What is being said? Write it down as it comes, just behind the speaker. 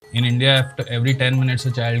In India, after every 10 minutes,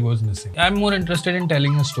 a child goes missing. I'm more interested in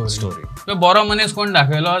telling a story. So, boro manis kon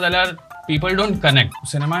dakhelo, then people don't connect.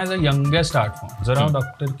 Cinema is a youngest art form. Zara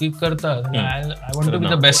doctor ki karta. I want to be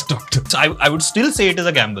the best doctor. So I would still say it is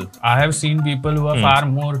a gamble. I have seen people who are far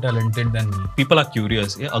more talented than me. People are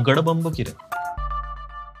curious. Yeah, agad bamba kire.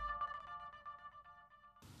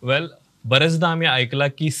 Well, बरेचदा आम्ही ऐकला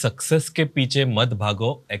की success के पीछे मत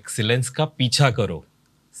भागो, excellence का पीछा करो.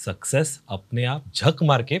 Success अपने आप झक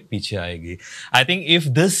मार के पीछे आएगी. I think if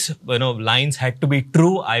this lines had to be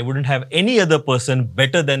true, I wouldn't have any other person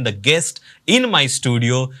better than the guest in my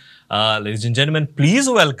studio. Ladies and gentlemen, please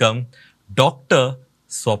welcome Dr.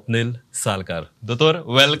 Swapnil Salkar. Dr.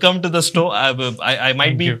 welcome to the show. I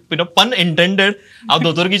might be pun intended. Ab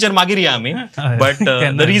Dr. ki char magi riya ami. But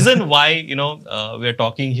the reason why we are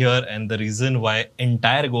talking here and the reason why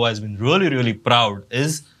entire Goa has been really proud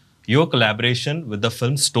is your collaboration with the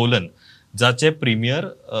film Stolen. जाचे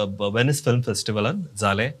premiere Venice Film Festival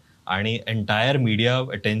झाले आणि entire media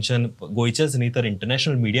attention गोयचेच नाही तर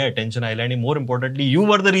international media attention आयले आणि more importantly you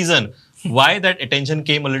were the reason why that attention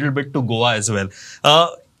came a little bit to Goa as well.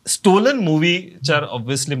 Stolen movie च्यार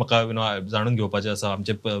obviously म्हाका जाणून घेवपाचे आसा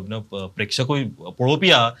आमचे प्रेक्षकूय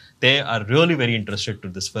पळोवपी आहा ते are really very interested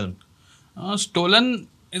to this film. Stolen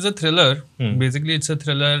is a thriller. Basically it's a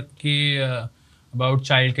thriller की about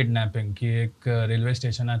child kidnapping की एक रेल्वे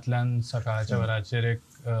स्टेशनांतल्यान सकाळच्या वराचेर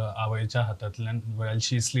एक आवयच्या हातांतल्यान while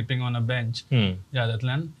she is sleeping on a bench ज्या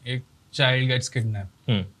हातांतल्यान एक चाइल्ड गेट्स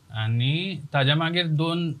किडनॅप आणि ताज्या मागीर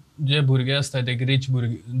दोन जे भुरगे असतात एक रिच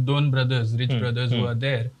भुरगे दोन brothers rich brothers who are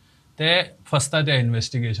there ते फसतात त्या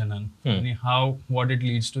इन्व्हेस्टिगेशनान आणि हाव what it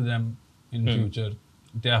leads to them in future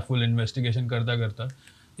त्या फुल इन्व्हेस्टिगेशन करता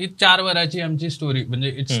ही 4 वराची आमची स्टोरी म्हणजे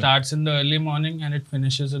it starts in the early morning and it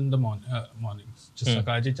finishes in the morning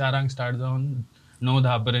सकाळची 4 स्टार्ट जाऊन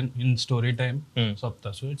 9-10 पर्यंत इन स्टोरी टाइम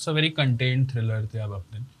सोंपता. So it's a very contained thriller त्या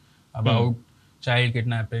बाबतीत about child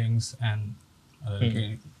किडनॅपिंग्स and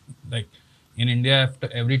like in India after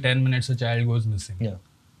every 10 minutes a child goes missing.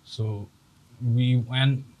 So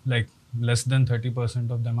and like less than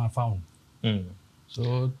 30% of them are found.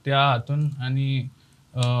 So त्या हातून आणि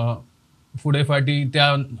फुडे फाटी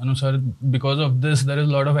त्या अनुसार because of this there is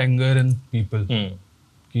a lot of anger in people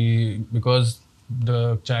की because the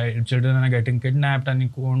children are getting kidnapped आणि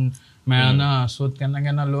कोण मेळना सो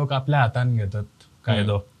केन्ना लोक आपल्या हातान घेतात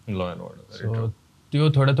कायदो लॉ अँड ऑर्डर. सो त्यो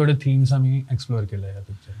थोडे थिंग्स आम्ही एक्सप्लोर केल्या या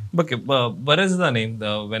पिक्चर. ओके बरेचदा न्ही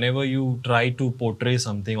whenever you try to portray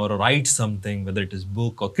something or write something whether it is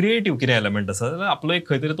book or creative कितें एलिमेंट आसा जाल्यार आपलो एक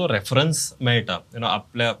खंय तरी तो रेफरन्स मेळटा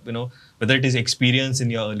आपल्या whether it is experience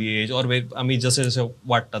in your early age or आमी जसे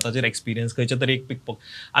वाटता ताचेर एक्सपिरियन्स खंयचे तरी एक पिक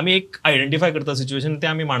आमी एक आयडेंटिफाय करता सिच्युएशन ते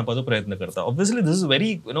आमी मांडपाचो प्रयत्न करता. Obviously this is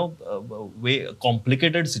very way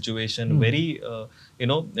complicated situation very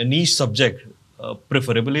niche subject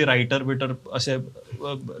preferably writer bitter असे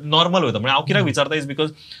नॉर्मल वता म्हणजे हांव कित्याक विचारता is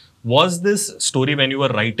because was this story when you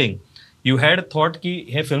are writing you had thought की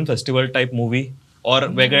हे film festival type movie or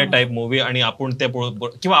वेगळे type movie आणि आपण ते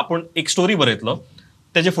किंवा आपण एक स्टोरी बरयतलो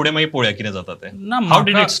तेजे फुडें मागीर पळोवया कितें जाता ते. How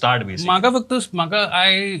did it start basically? म्हाका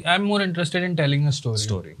I am more interested in telling a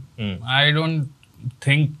story. I don't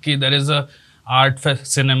think की there is a art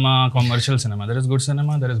cinema commercial cinema. There is good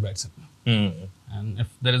cinema, there is bad cinema. And if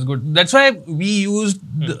there is good, that's why we used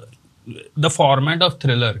the format of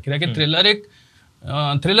thriller. कित्याक thriller एक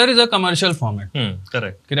thriller is a commercial format.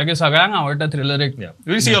 Correct. कित्याक सगळ्यांक आवडटा thriller एक.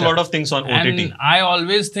 We see a lot of things on OTT. And I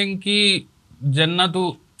always think की जेन्ना तू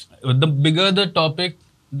the bigger the topic,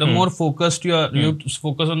 the more focused you are. You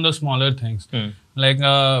focus on the smaller things. Like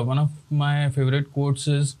one of my favorite quotes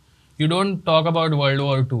is, "You don't talk about World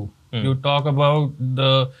War II. You talk about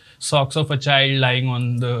the socks of a child lying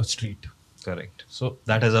on the street." Correct. So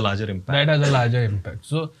that has a larger impact.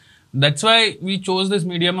 So that's why we chose this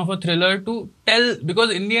medium of a thriller to tell,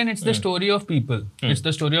 because in the end it's the story of people. It's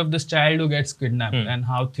the story of this child who gets kidnapped and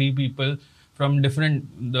how 3 people from different,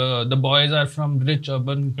 the boys are from rich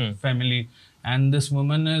urban family and this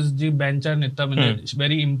woman is जी बेंचार न्हिदता म्हणजे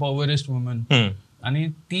very impoverished woman. आणि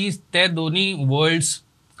ते दोन्ही worlds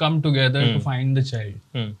come together to find the child.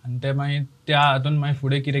 आणि ते मागीर त्या हातून मागीर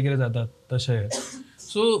फुडें कितें जाता तशें.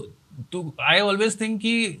 So I always think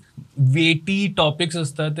की weighty topics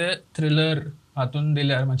असतात ते thriller हातून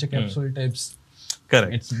दिल्यार मातशे capsule types.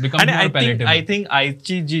 करेक्ट. आणि आय थिंक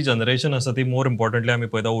आयची जी जनरेशन आसा ती मोर इम्पॉर्टंटली आमी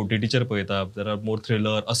पळयता ओटीटीचेर पळयता देर आर मोर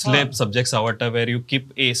थ्रिलर असले सब्जेक्ट्स आवडटा where you keep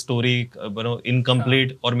a story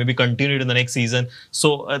incomplete और may be continued in the next season.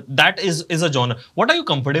 So that is a genre. What are you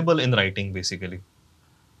comfortable in writing basically?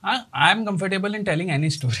 I am comfortable in telling any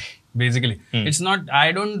story basically. It's not,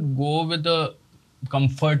 I don't go with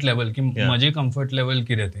comfort level की माझी comfort level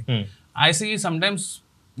किती ते. I see sometimes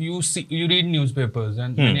you read newspapers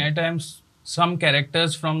and many a times some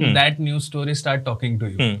characters from that news story start talking to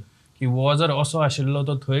you. की वो जर असो आशिल्लो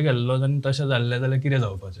तो थंय गेल्लो आनी तशें जाल्लें जाल्यार कितें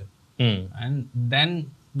जावपाचें. and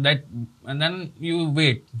then you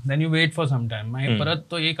wait for some time. मागीर परत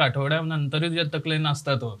तो एक आठवड्या नंतरूच जे तकलेन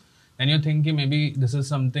आसता तो. then you think ki maybe this is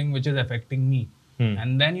something which is affecting me.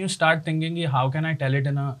 and then you start thinking ki how can I tell it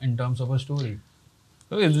in terms of a story.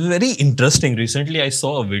 It's very interesting. Recently, I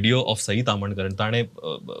saw a video of Sahi Tamandkar, and Tane,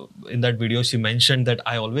 in that video, she mentioned that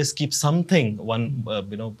I always keep something,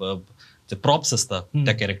 the props asta,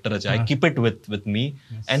 the character, I keep it with me.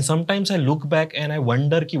 Yes. And sometimes I look back and I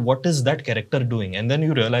wonder ki what is that character doing? And then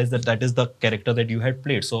you realize that is the character that you had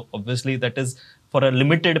played. So obviously that is for a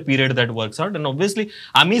limited period that works out. And obviously,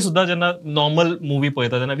 आम्ही सुद्धा जेव्हा normal movie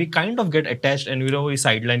पळयता तेन्ना we kind of get attached and we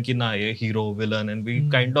sideline की ना हे hero villain and we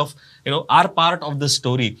kind of are part of the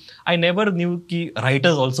story. I never knew ki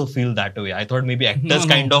writers also feel that way. I thought maybe actors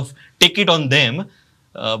kind of take it on them.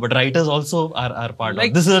 But writers also are part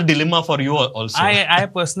of this is a dilemma for you also. I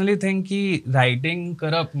personally think ki writing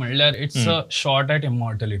करप म्हणल्यार it's a shot at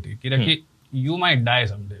immortality. कित्याक की you might die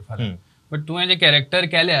someday. But तुवें जे character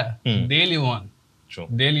केल्या they live on. Sure.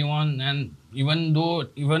 They live on, and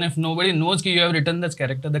even if nobody knows ki you have written this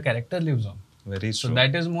character, the character lives on. Very true. So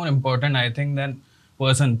that is more important, I think, than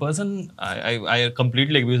person. I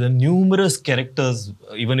completely agree with the numerous characters.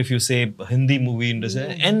 Even if you say Hindi movie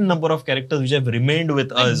industry, n number of characters which have remained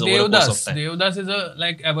with us over the course of time. Devdas is a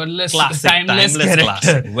everless, classic, timeless character.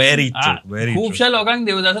 Classic. Very true. Very true. खूपशा लोकांक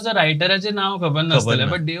देवदासाच्या रायटराचे नाव खबर नसतले,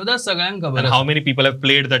 but Devdas सगळ्यांक खबर. And how many people have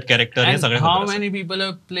played that character? And how many people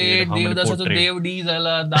have played देवदासाचो Dev D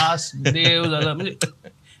झाला, दास देव झाला, म्हणजे.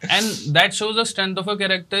 And that shows the strength of a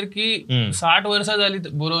character की 60 वर्षा झाली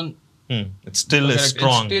बरोवन. It still is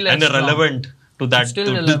strong and relevant to that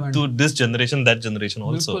to this generation, that generation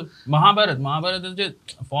also. Mahabharat is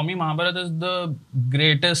for me, Mahabharat is the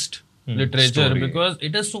greatest literature story. Because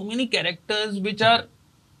it has so many characters which are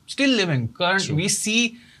still living. We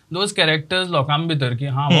see those characters लोकां भितर की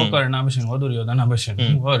हाँ वो कर्णा भशेन, वो दुर्योधना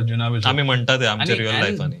भशेन, वो अर्जुना भशेन. आम्ही म्हणता ते आमचे real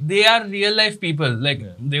life आणि. They are real life people. Like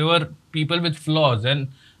they were people with flaws, and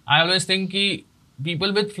I always think ki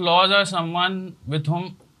people with flaws are someone with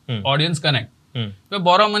whom audience connect. तो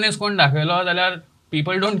बरो मनीस कोण दाखयलो जाल्यार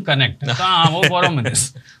people don't connect. हां वो बरो मनीस,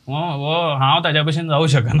 वो हांव ताज्या भशेन जावं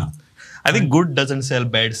शकना. I think good doesn't sell,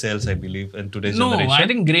 bad sells, I believe, in today's generation. No, I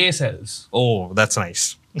think grey sells. Oh, that's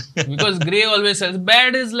nice. Because grey always sells.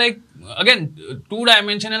 Bad is like, again,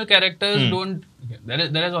 two-dimensional characters don't.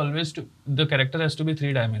 There is always the character has to be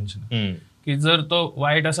three-dimensional. की जर तो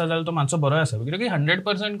white असा जाल्यार तो मातसो बरो आसा, कित्याक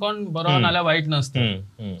 100% कोण बरो नाल्यार वाईट नसता.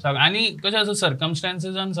 आनी कशें आसा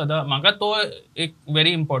सर्कमस्टान्सीजान सदां म्हाका तो एक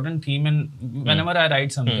very important theme in whenever I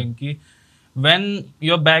write something की when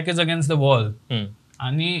your back is against the wall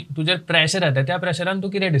आनी तुजेर प्रेशर येता, त्या प्रेशरान तूं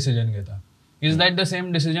कितें डिसिजन घेता. Is that the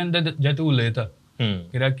same decision जे तूं उलयता.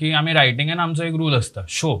 कित्याक की आमी रायटिंगान आमचो एक रूल आसता,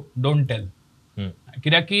 शो डोंट टेल.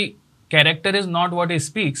 कित्याक की character is not what he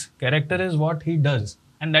speaks, character is what he does.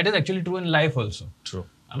 And that is actually true in life also. True.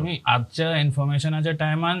 आमी आजच्या इन्फॉर्मेशनाच्या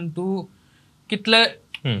टायमान तू कितले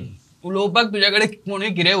उलोवपाक तुझ्याकडे कोणी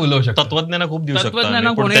कितें उलोवं शकता. तत्वज्ञान खूप दिवं शकता.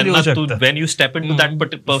 तत्वज्ञान कोणी दिवं शकता. When you step into that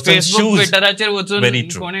person's shoes. Facebook ट्विटराचेर वचून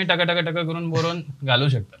कोणी टका करून बरोवन घालू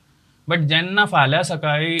शकता. बट जेन्ना फाल्यां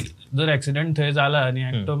सकाळी जर एक्सिडेंट थंय जाला आनी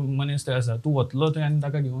एकटो मनीस थंय आसा, तूं वतलो थंय आनी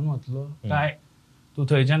ताका घेवन वतलो काय, तूं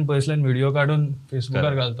थंयच्यान पयसल्यान व्हिडिओ काडून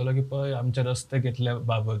फेसबुकार घालतलो की पळय आमचे रस्ते कितले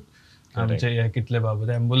बाबत, आमचे हे कितले बाबत,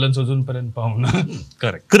 एम्ब्युलन्स अजून पर्यंत पावना.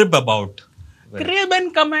 Correct. Crib about. Crib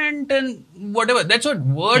and comment and whatever. That's what.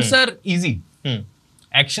 Words are easy.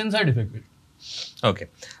 Actions are difficult. Okay.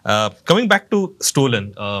 Coming back to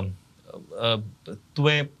Stolen.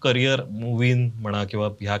 तुवें करियर मुवीन म्हणा किंवा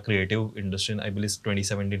ह्या क्रिएटिव्ह इंडस्ट्रीन आय बिलीव्ह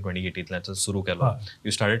 2017-2018 सुरू केलो.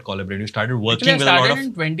 You started collaborate, you started working with a lot of.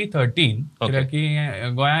 In 2013 कित्याक की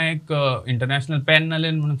गोंया एक इंटरनॅशनल पेन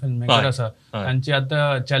नलिन म्हणून फिल्म मेकर आसा, तांची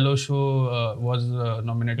आतां Chhello show was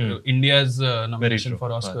nominated India's nomination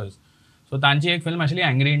for Oscars. So तांची एक फिल्म आशिल्ली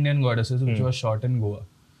Angry Indian Goddesses which was shot in Goa.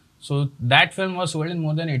 So that film was sold in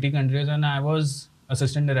more than 80 countries and I was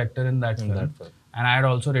assistant director in that film. And I had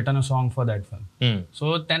also written a song for that film. So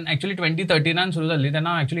then actually 2013 सुरू झाली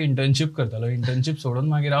तेन्ना actually internship करतालो. internship सोडून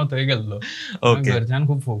मागीर हांव थंय गेल्लो. घरच्यान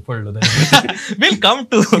खूप फोग पडलो. We'll come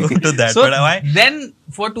to that. So then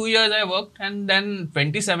for 2 years I worked, and then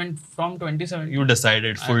from 2017 you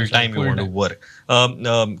decided full time you want to work.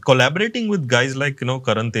 Collaborating with guys like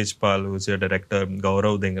Karan Tejpal, who's your director,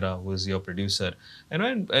 Gaurav Dhingra, who's your producer,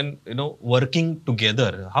 and working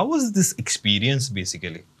together. How was this experience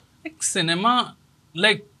basically? Like cinema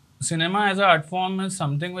like cinema as an art form is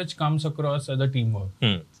something which comes across as a teamwork.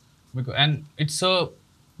 Because, and it's a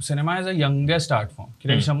cinema is a youngest art form.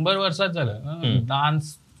 कित्याक 100 वर्सात झालं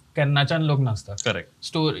dance केन्नाच्यान लोक नाचतात. Correct.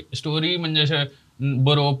 Story म्हणजे अशें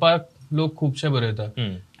बरोवपाक लोक खुबशे बरयतात.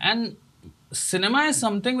 And cinema is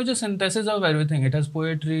something which is synthesis of everything. It has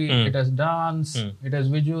poetry, it has dance, it has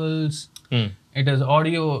visuals, it has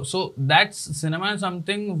audio. So that's cinema is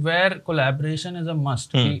something where collaboration is a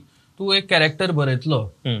must. की तू एक character बरयतलो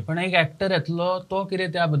पण एक actor येतलो तो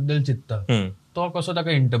कितें त्या बद्दल चिंतता तो कसो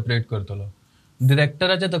ताका इंटरप्रेट करतलो.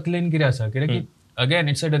 डिरेक्टराच्या तकलेन कितें आसा कित्याक की again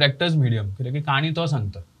it's a director's medium कित्याक की काणी तो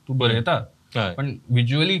सांगता तू बरयता पण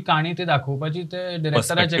विज्युअली काणी ते दाखोवपाची ते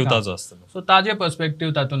डिरेक्टराचे काम. सो ताजे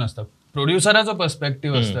पर्स्पेक्टिव्ह तातून असता. प्रोड्युसराचो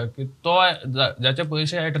पर्स्पेक्टिव्ह असता की तो ज्याचे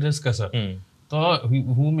पयशे एट रिस्क आसा तो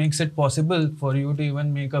who makes it possible for you to even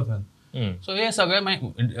make a film. सो हे सगळे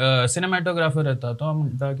सिनेमॅटोग्राफर येता तो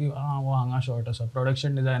म्हणटा की हो हांगा शॉट आसा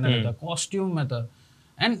प्रोडक्शन डिझायनर येता कॉस्ट्यूम येता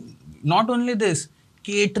and not only these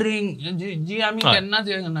catering जी आम्ही केन्नाच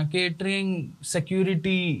ना catering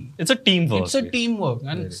security it's a team work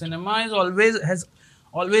and cinema is always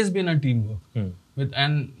always been a teamwork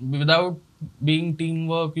and without being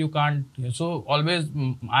teamwork you can't. So always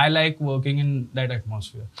I like working in that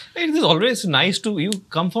atmosphere. It is always nice to you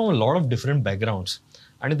come from a lot of different backgrounds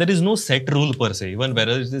and there is no set rule per se, even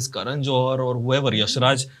whether it is Karan Johar or whoever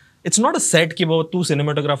Yashraj, it's not a set ki bahut tu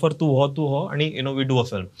cinematographer tu ho and you know we do a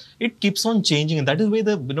film. It keeps on changing and that is why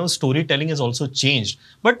the storytelling has also changed,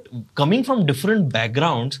 but coming from different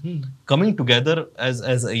backgrounds coming together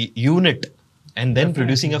as a unit and then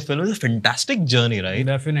producing a film is a fantastic journey, right?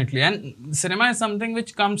 Definitely. And cinema is something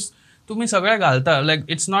which comes तुम्ही सगळे घालता like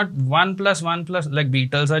it's not 1+1+ like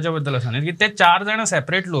Beatlesच्या बद्दल असं नाही की ते 4 जण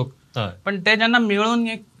separate लोक पण ते ज्यांना मिळून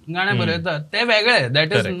एक गाणं बरयतात ते वेगळे.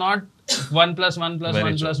 That is not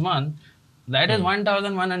 1+1+1+1 that is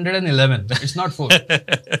 1111. It's not 4.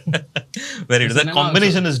 Very good. The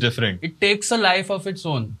combination is different. It takes a life of its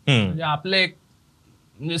own. म्हणजे आपले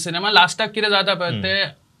म्हणजे सिनेमा लास्टाक कितें जाता पळय ते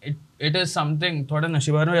इट इज समथिंग थोडे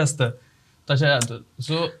नशिबारूय असतं तशें जाता.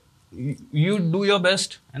 सो you do your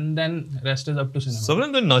best and then rest is up to cinema.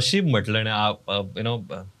 सगळ्यांत नशीब म्हटलं यु नो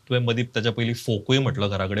तुवें मदीं त्याच्या पयलीं फोकूय म्हटलं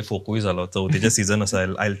घरा कडेन फोकूय जालो चवथीचे सीझन आसा.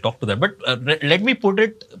 I talk to that but let me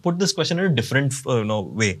put this question in a different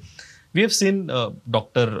way. We have seen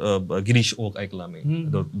doctor Girish okay ऐकला आमी,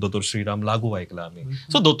 दोतोर श्रीराम लागू ऐकला आमी.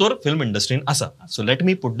 सो दोतोर फिल्म इंडस्ट्रीन आसा. So let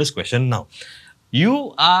me put this question now.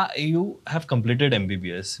 You have completed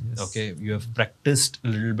MBBS. Yes. Okay, you have practiced a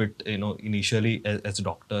little bit, initially as a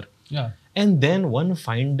doctor. Yeah. And then one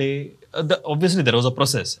fine day, obviously there was a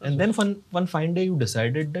process. And then one fine day you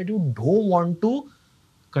decided that you don't want to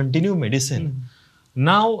continue medicine.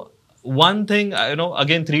 Now, one thing,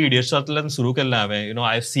 again 3 Idiots'tल्यान सुरू केल्लें हांवें.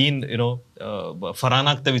 I've seen,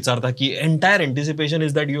 फरानाक ते विचारता की entire anticipation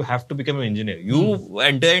is that you have to become an engineer.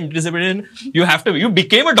 Entire anticipation, you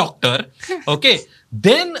became a doctor. Okay.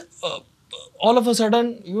 Then, all of a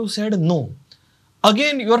sudden, you said no.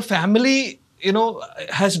 Again, your family,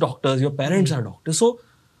 has doctors. Your parents are doctors. So,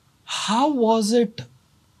 how was it?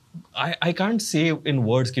 I can't say in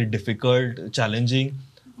words, difficult, challenging.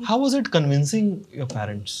 How was it convincing your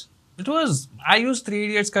parents? It was, I used 3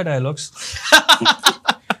 Idiots ka dialogues.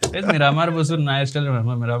 It's Miramar Basun, I still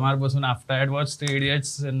remember Miramar Basun. After I had watched 3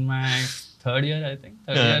 Idiots in my 3rd year, I think.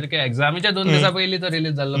 3rd year के एक्झामीच्या 2 दिवसा पहिली तर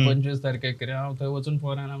release झालं 25 तारखेक कितें हांव थंय वचून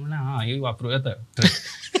पोरांना म्हणलें हां ही वापरूं येता.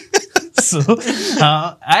 So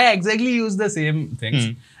I exactly used the same things.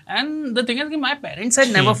 And the thing is की my parents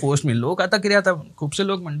had never forced me. लोक आता कितें आता खुबशे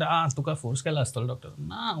लोक म्हणटा तुका फोर्स केला आसतलो डॉक्टर.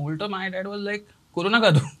 ना उलटो माय डॅड वॉज लायक करूं नाका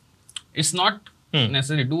तूं. It's not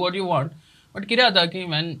necessary, do what you want. But कितें जाता की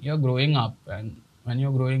when you're growing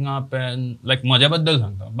up and like म्हज्या बद्दल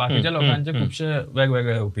सांगता बाकीच्या लोकांचे खुबशे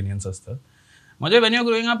वेगवेगळे ओपिनियन्स असतात. म्हणजे when you're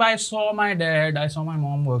growing up I saw my dad, I saw my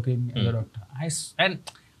mom working as a doctor. And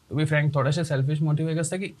to be frank थोडेशे सेल्फिश मोटिव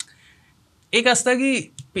एक असता की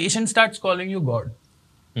patient starts calling you God.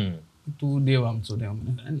 तू देव आमचो देव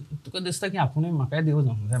म्हणून तुका दिसता की आपुणूय म्हाकाय देव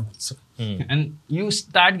जावंक जाय मातसो. अँड यू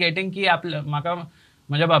स्टार्ट गेटिंग की आपल्या म्हाका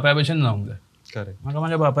म्हज्या बापाय भशेन जावंक जाय. म्हाका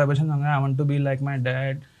म्हज्या बापाय भशेन जावंक जाय. I want to be like my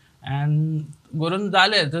dad. And करून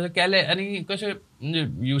जालें तशें केलें आनी कशें म्हणजे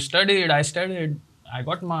you studied, I studied, I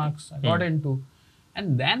got marks, I got into. And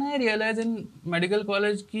then I realise in medical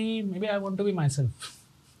college की may B I want to be my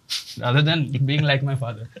self rather than being like my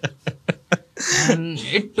father. And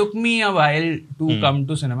it took me a while to come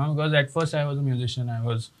to cinema because at first I was a musician. I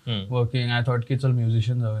was working. I thought की चल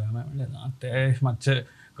musician जाऊया. मैं म्हणले ते मातशे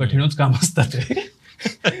कठीणूच काम असता ते.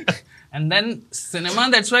 And then cinema,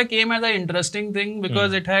 that's why came as an interesting thing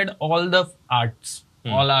because it had all the arts.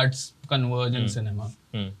 all arts converge in cinema.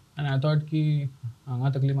 And I thought की हांगा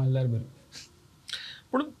तकली मारल्यार बरी.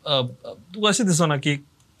 पण तुका अशें दिसना की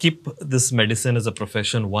keep this medicine as a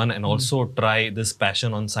profession one and also try this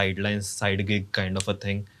passion on sidelines, side gig kind of a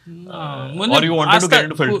thing, or you wanted to get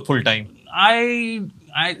into full time?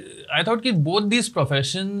 I thought कि both these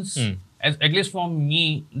professions, at least for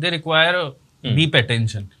me, they require deep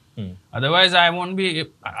attention. Otherwise I won't be.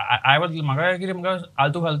 I was म्हाका कितें म्हाका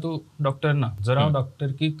आलतू फालतू doctor ना. जर हांव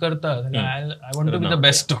doctor की करता जाल्यार I want to be the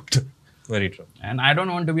best doctor. Very true. And I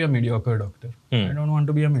don't want to be a mediocre doctor. I don't want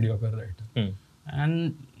to be a mediocre writer.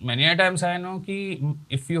 And many a times I know कि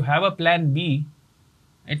if you have a plan B,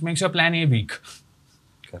 it makes your plan A weak.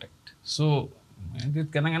 Correct. So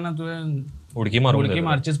केन्ना तुवें उडकी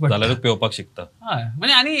मारचीच पडटा. जाल्यारूच पेंवपाक शिकता. हय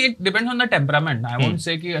म्हणजे आनी it depends on the temperament. I won't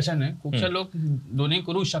say की अशें न्हय, खुबशे लोक दोनूय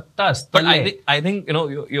करूं शकता आसतले. But I think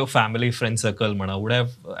your family friend circle म्हणा would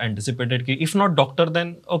have anticipated ki if not doctor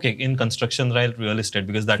then okay in construction real estate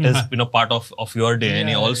because that is part of your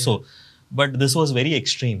DNA also. But this was very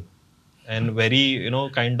extreme and very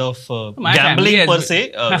kind of gambling per se.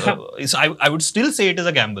 I would still say it is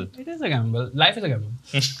a gamble. It is a gamble. Life is a gamble.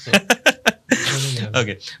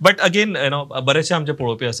 Okay, but again बरेचसे आमचे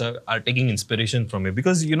पळोवपी आसा are taking inspiration from you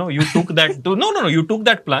because you took that to you took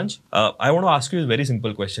that plunge. I want to ask you a very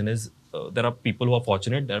simple question is there are people who are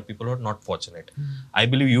fortunate, there are people who are not fortunate. I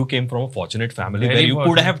believe you came from a fortunate family where you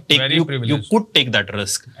could have you could take that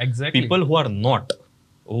risk. Exactly. People who are not,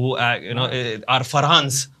 who are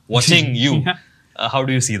Farhans watching you, how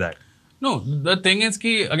do you see that? No, the thing is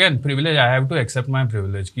ki again privilege. I have to accept my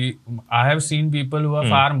privilege. Ki I have seen people who are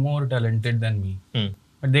far more talented than me,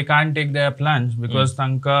 but they can't take their plunge because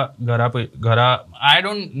तांका घरा I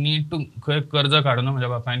don't need to कर्ज काडून म्हज्या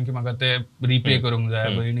बापायन की म्हाका ते repay करूंक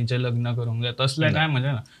जाय, भयणीचे लग्न करूंक जाय, तसलें काय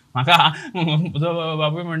म्हणजे ना. म्हाका म्हजो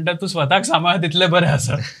बापूय म्हणटा तूं स्वताक सांबाळ तितलें बरें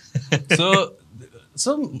आसा.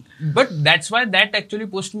 So but that's why that actually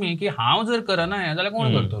pushed me की हांव जर करना हें जाल्यार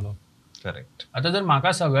कोण करतलो. करेक्ट. आता जर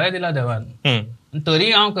म्हाका सगळें दिला देवान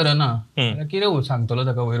तरी हांव करना कितें सांगतलो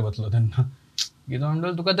ताका वयर वतलो तेन्ना. कितें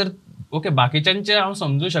म्हणटलो तुका तर ओके बाकीच्यांचे हांव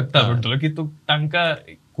समजू शकता म्हणटलो की तूं तांकां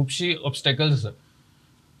खुबशी ऑब्स्टेकल्स आसा.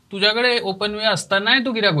 तुज्या कडेन ओपन वे आसतनाय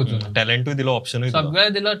तूं कित्याक वचून टॅलेंटूय दिलो ऑप्शनूय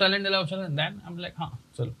सगळें दिलो टॅलेंट दिलो ऑप्शन देन आय एम लायक हां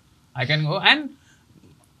चलो I can go. And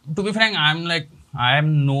to be frank I am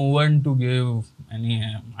no one to give any.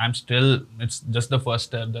 I'm still. It's just the first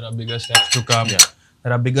step. There are bigger steps to come. Yeah.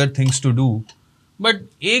 There are bigger things to do. But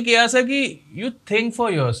एक ये ऐसा कि you think for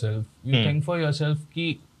yourself. You think for yourself कि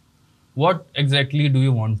what exactly do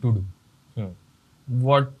you want to do?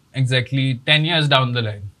 What exactly 10 years down the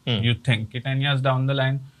line? You think कि 10 years down the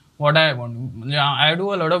line what I want. I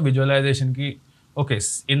do a lot of visualization कि okay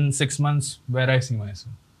in 6 months where I see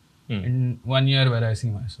myself. In 1 year where I see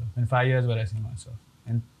myself. In 5 years where I see myself.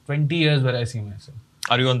 In 20 years where I see myself.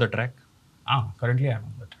 Are you on the track? Currently I am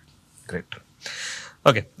on the track. Great.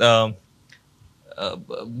 Okay.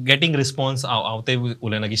 Getting response हांव ते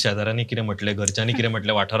उलयना की शेजाऱ्यांनी कितें म्हटलें घरच्यांनी कितें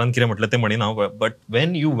म्हटलें वाठारान कितें म्हटलें तें म्हणिना हांव. But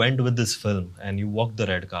when you went with this film and you walked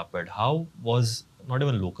the red carpet, how was not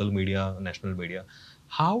even local media, national media,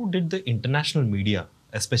 how did the international media,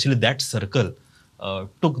 especially that circle,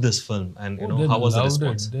 took this film and how was the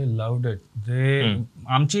response? They loved it. They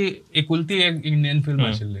आमची एकुलती एक Indian film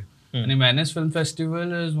आशिल्ली आणि Venice Film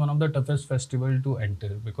Festival is one of the toughest festival to enter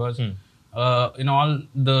because in all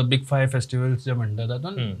the big 5 festivals जे म्हणतात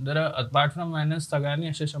तातून there are apart from Venice सगळ्यांनी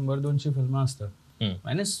अशे 100-200 फिल्मां असतात.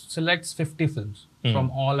 Venice selects 50 films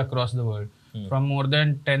from all across the world from more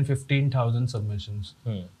than 10-15,000 submissions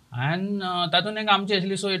and तातून एक आमची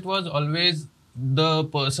आशिल्ली. So it was always the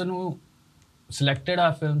person who selected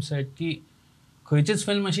are film set की खंयचीच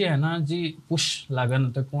फिल्म अशी आहे ना जी पुश लागना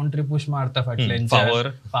तर कोण तरी पुश मारता फाटल्यान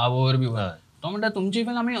पावर बी. तो म्हणटा तुमची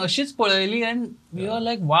फिल्म आमी अशीच पळयली and we are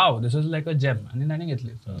like wow this is like a gem आनी ताणें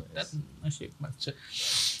घेतली. अशी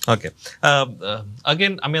मातशें ओके.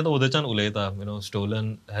 अगेन आमी आतां उदयच्यान उलयता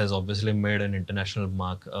stolen has obviously made an international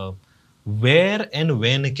mark. Where and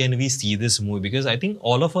when can we see this movie? Because I think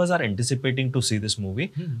all of us are anticipating to see this movie,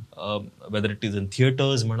 whether it is in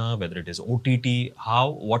theaters, whether it is OTT.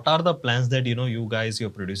 What are the plans that you guys,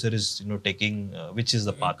 your producer is taking? Which is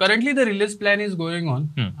the path? Currently, the release plan is going on.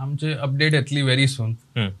 आमचे update येतली very soon,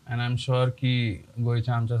 and I'm sure की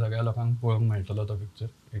गोयच्या आमच्या सगळ्या लोकांक पळोवंक मेळटलो तो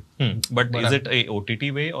picture. But is it a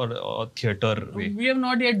OTT way or theater way? We have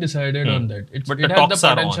not yet decided on that. But it the has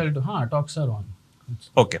the potential to. Talks are on.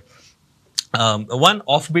 Okay. One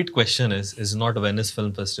offbeat question is not Venice Film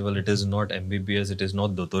Festival, it is not MBBS, it is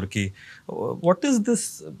not Dotorki. What is this?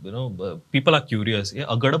 People are curious.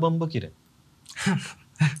 Agada bamba kire?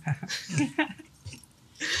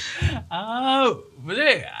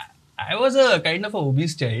 म्हणजे I was a kind of a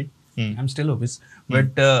obese child. I'm still obese,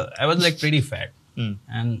 but I was like pretty fat.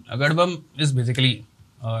 And agadbam is basically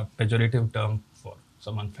a pejorative term for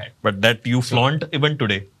someone fat. But that you flaunt even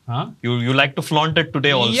today. Huh? You like to flaunt it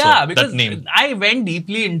today also. Yeah, because that name. I went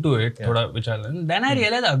deeply into it. Thoda vichar. Then I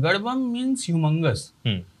realized agadbam means humongous.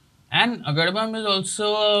 And agadbam is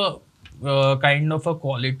also a kind of a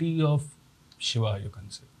quality of Shiva, you can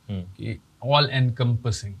say. Ki all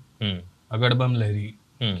encompassing. Agadbam Lahiri.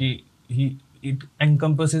 Ki it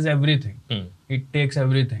encompasses everything. It takes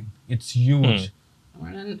everything. It's huge.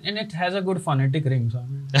 And it has a good phonetic ring. So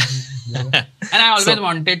and I always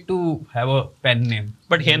wanted to have a pen name.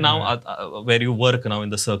 But here now, where you work now in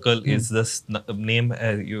the circle, is this name,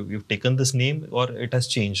 you've taken this name or it has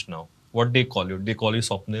changed now? What they call you? They call you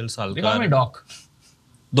Swapnil Salkar? They call me Doc.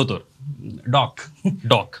 Doctor. Doc.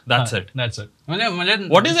 Doc. That's it. That's it.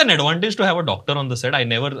 What is an advantage to have a doctor on the set? I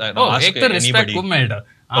never ask एक तर respect anybody. खूप मिळतं.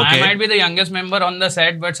 I might be the youngest member on the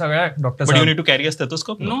set, but सगळ्या doctors. But you need to carry a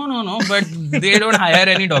stethoscope? No. But they don't hire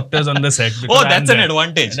any doctors on the set. Oh, that's an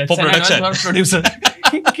advantage for production. That's an advantage for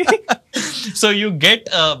producer. So you get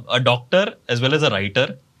a doctor as well as a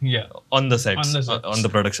writer. Yeah. On the sets, On the sets. on the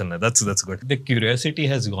production. That's good. The curiosity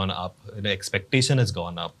has gone up. The expectation has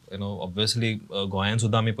gone up. Obviously, गोंयांत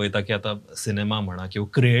सुद्धा आम्ही पळयता की आता cinema म्हणा किंवा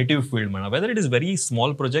creative field म्हणा, whether it is very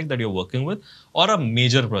small project that you're working with or a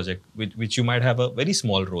major project which you might have a very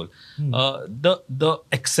small role, the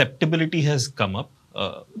acceptability has come up.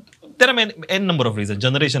 There are n number of reasons.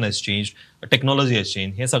 Generation has changed, technology has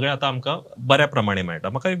changed. हे सगळं आता आमकां बऱ्या प्रमाणे मेळटा.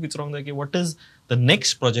 म्हाका एक विचारूंक जाय की what is the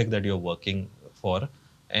next project that you're working for?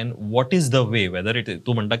 And what is the way, whether it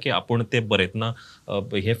तू म्हणटा की आपण ते बरयतना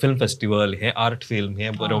हे फिल्म फेस्टिवल, हे आर्ट फिल्म, हे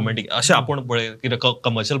रोमॅन्टिक अशें आपण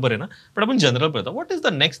कमर्शियल बरयना, बट आपण जनरल बरयता. What is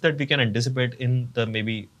the next that we can anticipate in the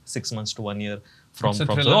maybe 6 months to 1 year from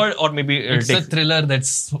or maybe it's a thriller.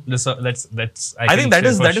 That's I think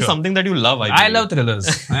that is something that you love. I love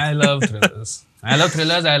thrillers. I love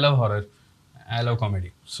thrillers. I love horror. I love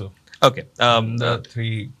comedy. So okay, the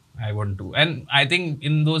three I want to, and I think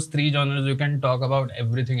in those three genres you can talk about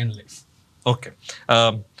everything in life. Okay.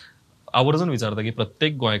 आवर्जून विचारता की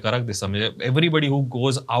प्रत्येक गोंयकाराक दिसता म्हणजे everybody who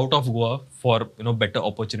goes out of Goa for better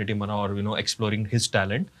opportunity म्हणा or exploring his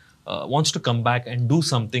talent wants to come back and do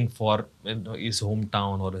something for his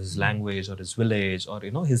hometown or his language or his village or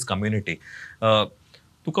his community.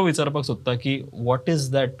 तुका विचारपाक सोदता की what is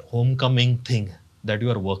that homecoming thing that you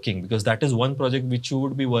are working, because that is one project which you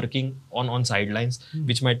would be working on sidelines,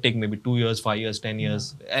 which might take maybe 2 years, 5 years, 10 years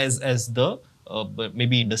as the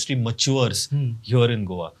maybe industry matures here in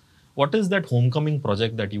Goa. What is that homecoming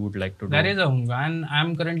project that you would like to do? There is a and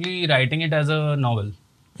I'm currently writing it as a novel.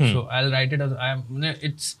 So I'll write it as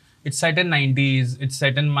it's set in 90s. It's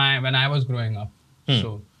set in when I was growing up.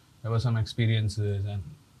 So there were some experiences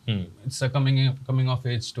and it's a coming of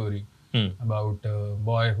age story. About a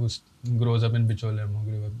boy who grows up in Bicholim, who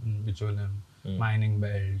grew up in Bicholim, mining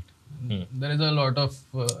belt. There is a lot of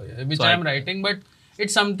which I am writing, but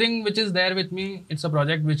it's something which is there with me. It's a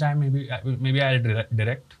project which I maybe I'll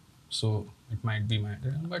direct, so it might be my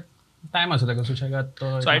but time also like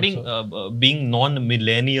so I think being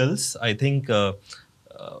non-millennials, I think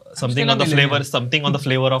something on the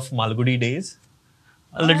flavor of Malgudi days.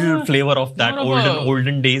 A little flavor of that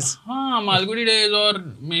olden days. Malgudi days, or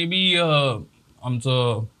maybe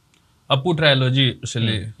आमचं अपू trilogy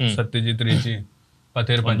आशिल्ली Satyajit रेची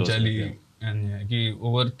Pather Panchali, and की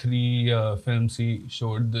over 3 films he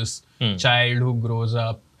showed this child who grows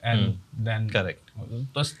up and then correct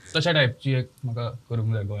तशा टाइपची एक म्हाका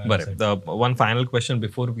करूंक जाय गोंयांत. बरें, one final question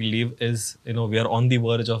before we leave is we are on the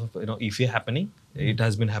verge of IFA happening. It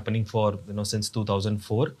has been happening for since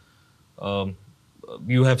 2004.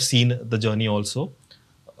 You have seen the journey also.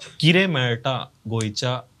 किरे मेळटा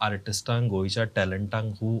गोंयच्या आर्टिस्टांक, गोंयच्या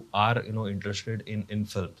टॅलंटांक who are interested in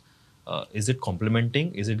film? Is it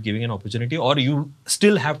complementing? Is it giving an opportunity, or you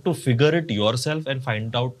still have to figure it yourself and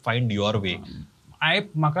find your way?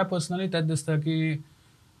 म्हाका personally तेच दिसता की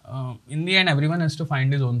in the end everyone has to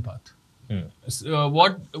find his own path.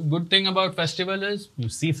 What good thing about festival is you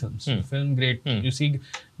see films. You film great. You see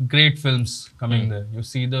great films coming there. You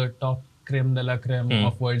see the top creme de la creme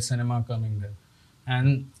of world cinema coming there, and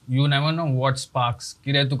you never know what sparks.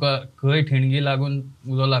 किरे तुका खंय ठिणगी लागून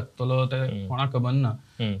उजो लागतलो ते कोणाक खबर ना.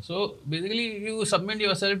 So basically you submit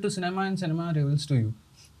yourself to cinema and cinema reveals to you.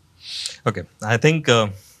 Okay, I think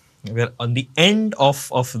we're on the end of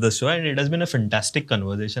the show, and it has been a fantastic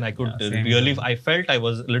conversation. I could I felt I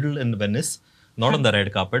was a little in Venice, not on the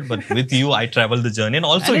red carpet, but with you I traveled the journey, and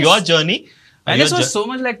also your journey Venice was so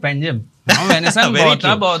much like Panjim. Now Venice and Very Bauta, true.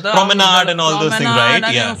 Bauta, Promenade and all those things, right?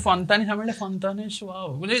 And Yeah. Fontanish, I'm like Fontanish.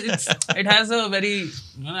 Wow, it has a very.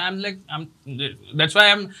 That's why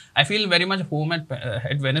I feel very much home at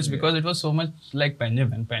Venice because it was so much like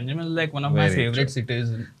Panjim, and Panjim is like one of my Very favorite true.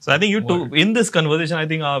 cities. So I think you too, in this conversation, I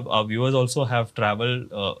think our viewers also have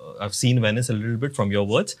traveled, have seen Venice a little bit from your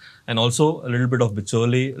words, and also a little bit of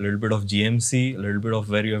Bicholi, a little bit of GMC, a little bit of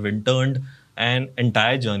where you have interned, and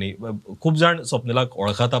entire journey. खूप जण स्वप्नीला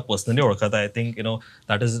ओळखता, personally ओळखता. I think,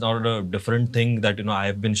 that is not a different thing that, I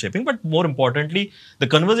have been shaping. But more importantly, the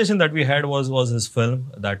conversation that we had was his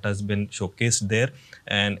film that has been showcased there.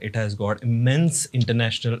 And it has got immense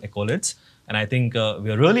international accolades. And I think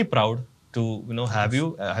we are really proud to, have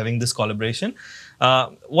you having this collaboration.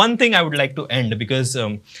 One thing I would like to end, because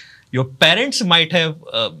your parents might have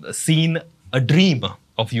seen a dream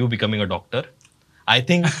of you becoming a doctor. I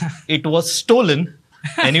think it was stolen,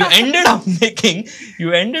 and you ended up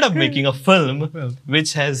making a film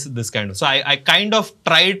which has this kind of. So I kind of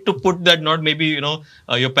tried to put that, not maybe,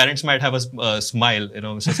 your parents might have a smile,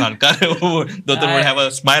 Mr. Salkar, Dr. would have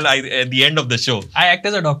a smile at the end of the show. I act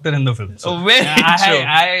as a doctor in the film. So Very true.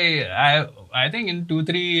 I think in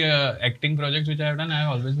 2-3 acting projects which I have done, I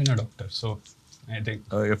have always been a doctor. So I think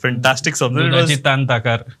Fantastic something. It was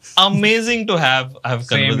amazing to have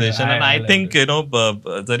conversation, and I think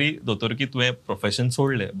जरी दोतोर की तुवें profession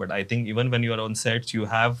सोडले, but I think even when you are on sets, you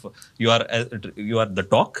are the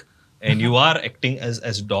doc, and you are acting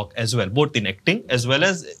as doc as well, both in acting as well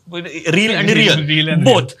as real and real,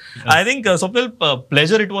 both. I think Swapnil,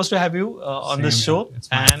 pleasure it was to have you on this show,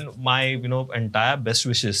 and my entire best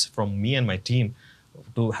wishes from me and my team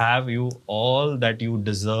to have you all that you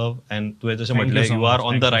deserve, and you are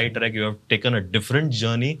on the right track. You have taken a different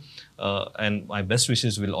journey, and my best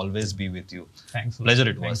wishes will always be with you. Thanks. Pleasure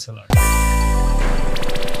it was. Thanks a lot.